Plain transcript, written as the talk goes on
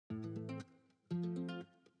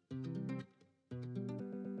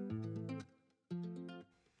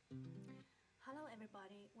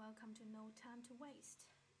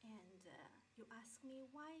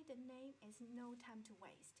no time to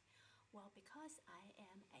waste? Well, because I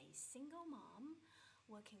am a single mom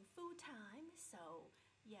working full time, so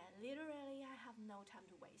yeah, literally I have no time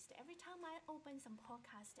to waste. Every time I open some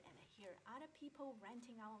podcast and I hear other people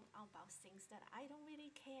ranting out about things that I don't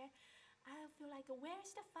really care, I feel like,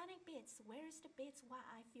 where's the funny bits? Where's the bits where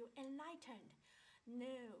I feel enlightened?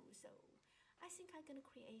 No, so I think I'm gonna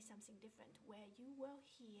create something different where you will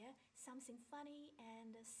hear something funny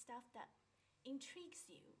and stuff that intrigues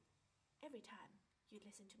you every time you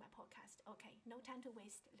listen to my podcast. Okay, no time to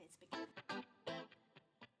waste, let's begin.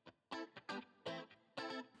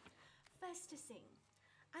 First thing,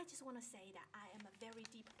 I just want to say that I am a very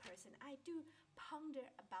deep person. I do ponder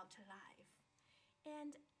about life.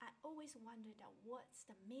 And I always wondered that what's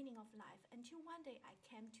the meaning of life until one day I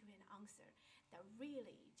came to an answer that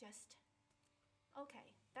really just,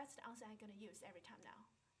 okay, that's the answer I'm going to use every time now.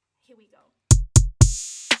 Here we go.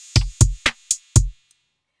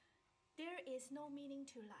 There is no meaning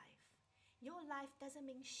to life. Your life doesn't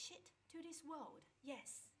mean shit to this world.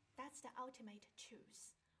 Yes, that's the ultimate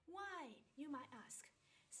truth. Why, you might ask?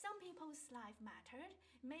 Some people's life mattered.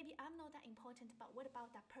 Maybe I'm not that important, but what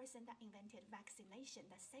about that person that invented vaccination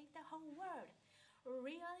that saved the whole world?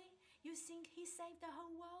 Really? You think he saved the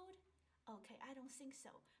whole world? Okay, I don't think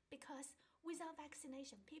so. Because without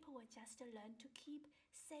vaccination, people will just learn to keep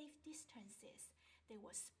safe distances. They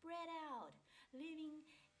will spread out, living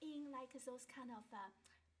in like those kind of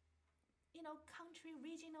country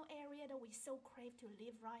regional area that we so crave to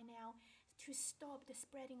live right now to stop the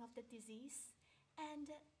spreading of the disease. And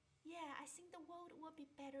yeah, I think the world would be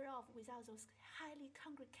better off without those highly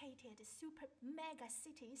congregated super mega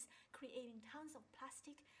cities creating tons of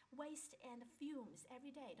plastic waste and fumes every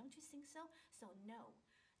day. Don't you think so? So no,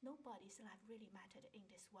 nobody's life really mattered in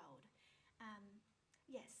this world.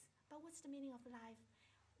 Yes, but what's the meaning of life?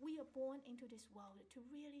 We are born into this world to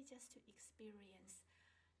really just to experience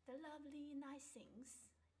the lovely, nice things,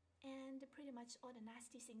 and pretty much all the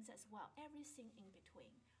nasty things as well, everything in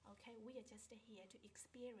between. Okay, we are just here to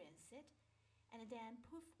experience it, and then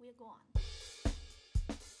poof, we're gone.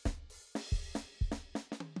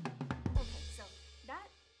 Okay, so that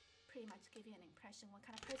pretty much give you an impression what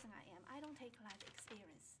kind of person I am. I don't take life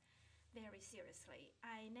experience very seriously.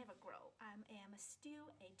 I never grow. I am still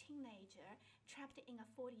a teenager trapped in a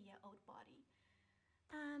 40-year-old body.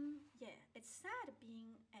 Yeah, it's sad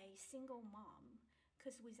being a single mom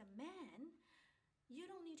because with a man, you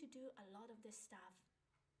don't need to do a lot of this stuff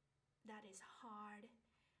that is hard,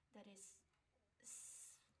 that is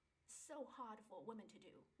so hard for women to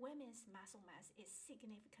do. Women's muscle mass is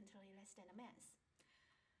significantly less than a man's.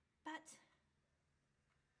 But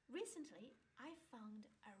recently, I found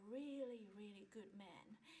a really, really good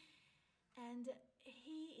man, and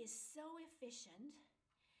he is so efficient.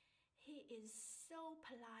 He is so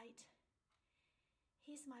polite.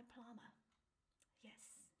 He's my plumber.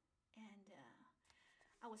 Yes. And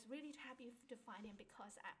I was really happy to find him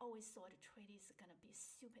because I always thought the trade is gonna be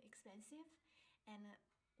super expensive. And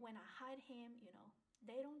when I hired him,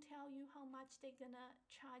 they don't tell you how much they're gonna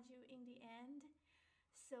charge you in the end.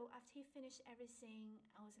 So after he finished everything,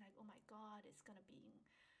 I was like, oh my God, it's gonna be in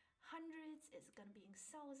hundreds, it's gonna be in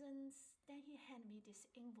thousands. Then he handed me this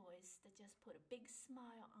invoice that just put a big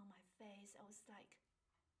smile on my face. I was like,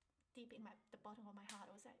 deep in the bottom of my heart,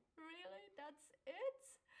 I was like, really? That's it?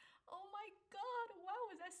 Oh my God, why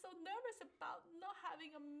was I so nervous about not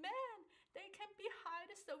having a man? They can be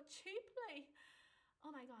hired so cheaply.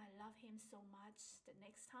 Oh my God, I love him so much. The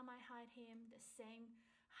next time I hired him, the same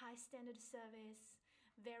high standard service,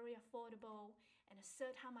 very affordable. And the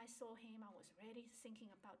third time I saw him, I was already thinking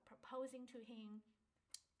about proposing to him.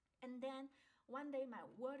 And then one day my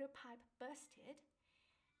water pipe busted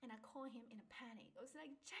and I called him in a panic. I was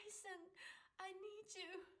like, Jason, I need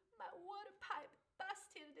you. My water pipe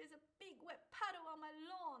busted. There's a big wet puddle on my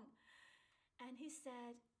lawn. And he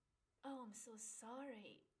said, oh, I'm so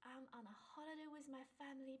sorry. I'm on a holiday with my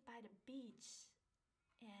family by the beach.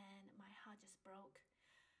 And my heart just broke.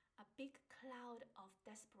 A big cloud of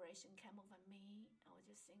desperation came over me. I was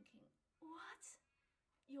just thinking, what?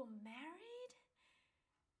 You're married?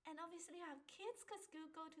 And obviously you have kids because you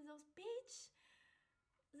go to those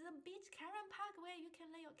the beach Karen Park where you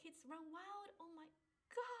can let your kids run wild. Oh my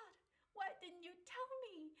God, why didn't you tell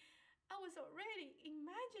me? I was already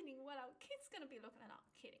imagining what our kids gonna be looking at. No,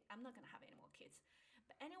 kidding. I'm not gonna have any more kids.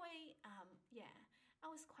 But anyway, yeah,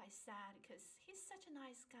 I was quite sad because he's such a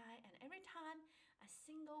nice guy, and every time a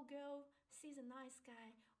single girl sees a nice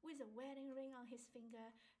guy with a wedding ring on his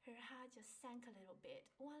finger, her heart just sank a little bit.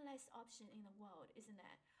 One less option in the world, isn't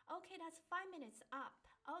it? Okay, that's 5 minutes up.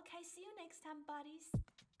 Okay, see you next time, buddies.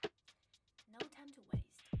 No time to wait.